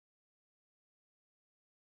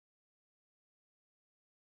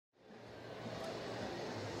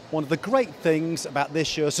One of the great things about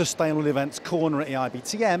this year's Sustainable Events Corner at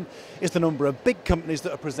EIBTM is the number of big companies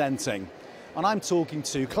that are presenting. And I'm talking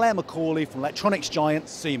to Clare Mccauly from electronics giant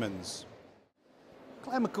Siemens.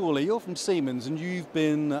 Clare Mccauly, you're from Siemens and you've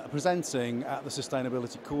been presenting at the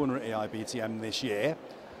Sustainability Corner at EIBTM this year.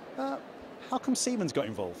 How come Siemens got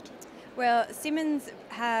involved? Well, Siemens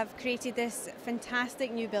have created this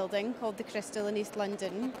fantastic new building called the Crystal in East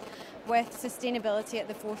London with sustainability at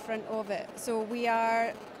the forefront of it. So we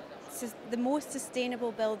are the most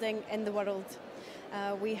sustainable building in the world.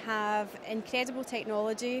 We have incredible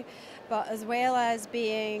technology, but as well as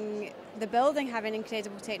being the building having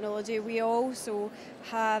incredible technology, we also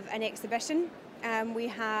have an exhibition and we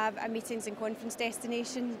have a meetings and conference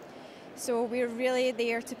destination. So we're really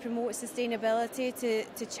there to promote sustainability,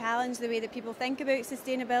 to challenge the way that people think about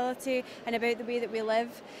sustainability and about the way that we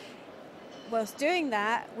live. Whilst doing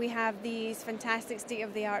that, we have these fantastic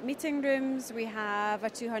state-of-the-art meeting rooms, we have a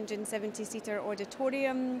 270-seater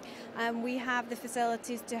auditorium, and we have the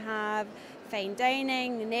facilities to have fine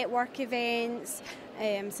dining, network events,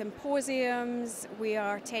 symposiums. We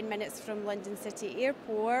are 10 minutes from London City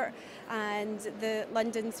Airport and the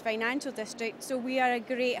London's financial district, so we are a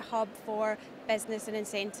great hub for business and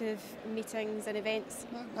incentive meetings and events.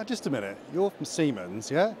 Now just a minute, you're from Siemens,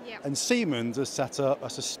 yeah? Yep. And Siemens has set up a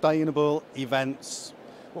sustainable events,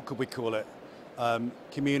 what could we call it,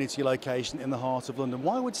 community location in the heart of London.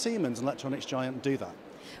 Why would Siemens, an electronics giant, do that?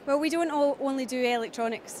 Well, we don't only do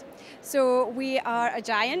electronics. So we are a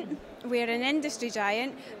giant, we're an industry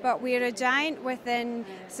giant, but we're a giant within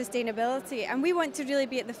sustainability, and we want to really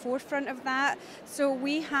be at the forefront of that. So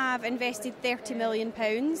we have invested £30 million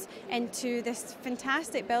into this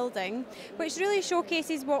fantastic building, which really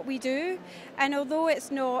showcases what we do. And although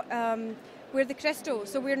it's not we're the Crystal,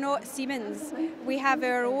 so we're not Siemens. We have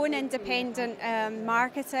our own independent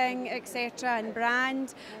marketing, etc., and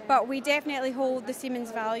brand, but we definitely hold the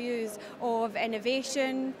Siemens values of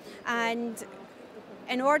innovation. And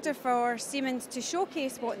in order for Siemens to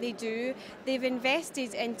showcase what they do, they've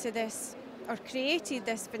invested into this, or created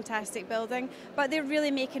this fantastic building, but they're really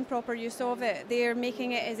making proper use of it. They're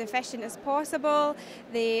making it as efficient as possible.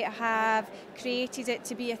 They have created it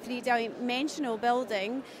to be a three-dimensional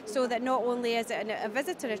building, so that not only is it a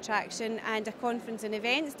visitor attraction and a conference and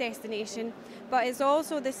events destination, but it's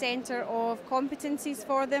also the centre of competencies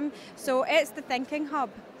for them. So it's the thinking hub.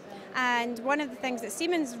 And one of the things that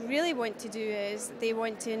Siemens really want to do is they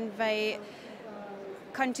want to invite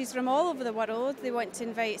countries from all over the world. They want to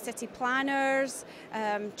invite city planners,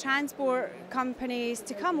 transport companies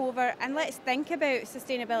to come over, and let's think about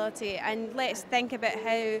sustainability and let's think about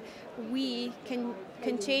how we can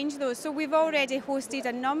change those. So we've already hosted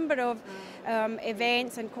a number of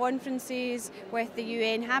events and conferences with the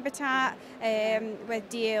UN Habitat, with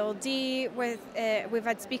DLD, we've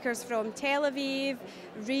had speakers from Tel Aviv,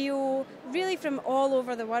 Rio, really from all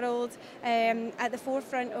over the world at the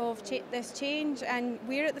forefront of this change, and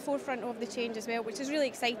we're at the forefront of the change as well, which is really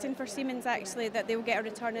exciting for Siemens actually, that they'll get a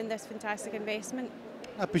return on this fantastic investment.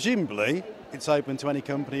 Presumably it's open to any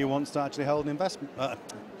company who wants to actually hold an investment, a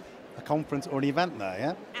conference or an event there,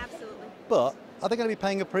 yeah? Absolutely. But are they going to be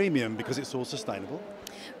paying a premium because it's all sustainable?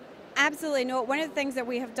 Absolutely not. One of the things that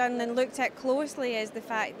we have done and looked at closely is the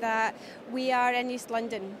fact that we are in East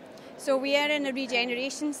London. So we are in a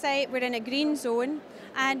regeneration site, we're in a green zone,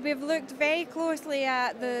 and we've looked very closely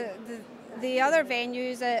at the other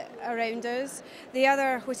venues around us, the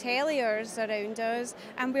other hoteliers around us,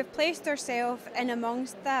 and we've placed ourselves in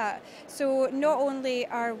amongst that. So not only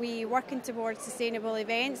are we working towards sustainable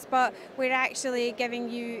events, but we're actually giving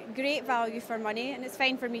you great value for money, and it's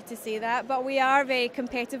fine for me to say that, but we are very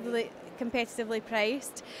competitively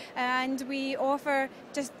priced, and we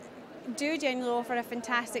generally offer a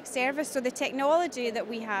fantastic service. So the technology that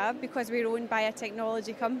we have, because we're owned by a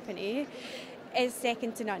technology company, is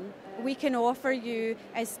second to none. We can offer you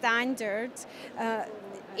as standard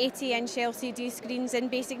 80-inch LCD screens in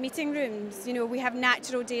basic meeting rooms. You know, we have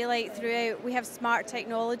natural daylight throughout, we have smart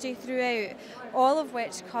technology throughout, all of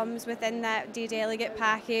which comes within that day delegate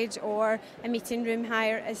package or a meeting room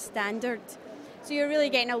hire as standard. So you're really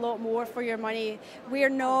getting a lot more for your money. We're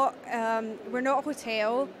not a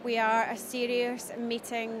hotel, we are a serious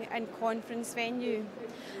meeting and conference venue.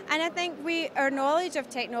 And I think our knowledge of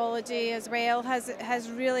technology as well has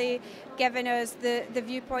really given us the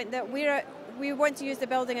viewpoint that we want to use the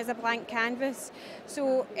building as a blank canvas.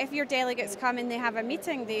 So if your delegates come and they have a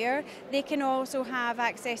meeting there, they can also have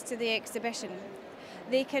access to the exhibition.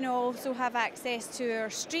 They can also have access to our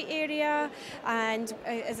street area, and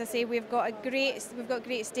as I say, we've got great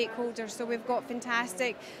stakeholders. So we've got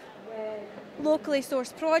fantastic locally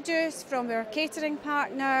sourced produce from our catering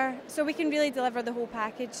partner, so we can really deliver the whole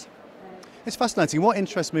package. It's fascinating. What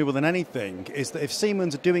interests me more than anything is that if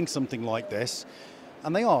Siemens are doing something like this,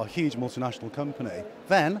 and they are a huge multinational company,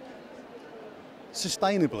 then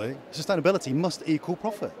sustainability must equal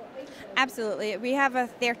profit. Absolutely. We have a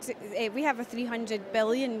 300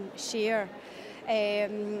 billion share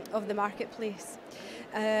of the marketplace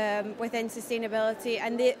within sustainability,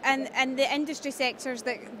 and the industry sectors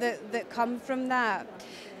that come from that.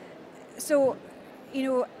 So, you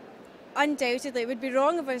know, undoubtedly it would be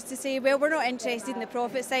wrong of us to say, well, we're not interested in the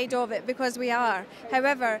profit side of it, because we are.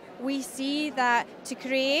 However, we see that to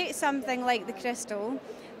create something like the crystal,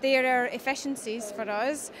 there are efficiencies for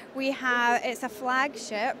us. It's a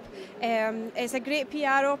flagship. It's a great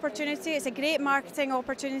PR opportunity. It's a great marketing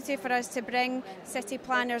opportunity for us to bring city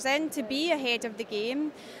planners in to be ahead of the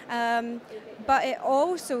game. But it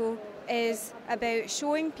also is about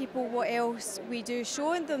showing people what else we do,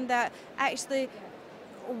 showing them that actually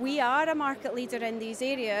we are a market leader in these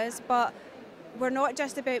areas, but we're not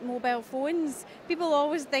just about mobile phones. People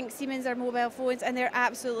always think Siemens are mobile phones, and they're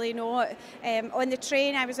absolutely not. On the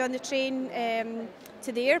train, I was on the train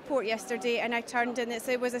to the airport yesterday, and I turned and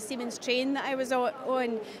it was a Siemens train that I was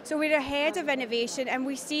on. So we're ahead of innovation, and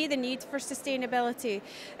we see the need for sustainability,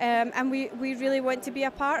 and we really want to be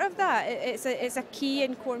a part of that. It's a key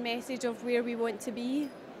and core message of where we want to be.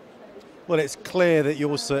 Well, it's clear that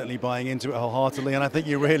you're certainly buying into it wholeheartedly, and I think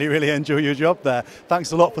you really, really enjoy your job there.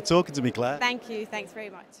 Thanks a lot for talking to me, Claire. Thank you. Thanks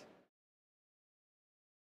very much.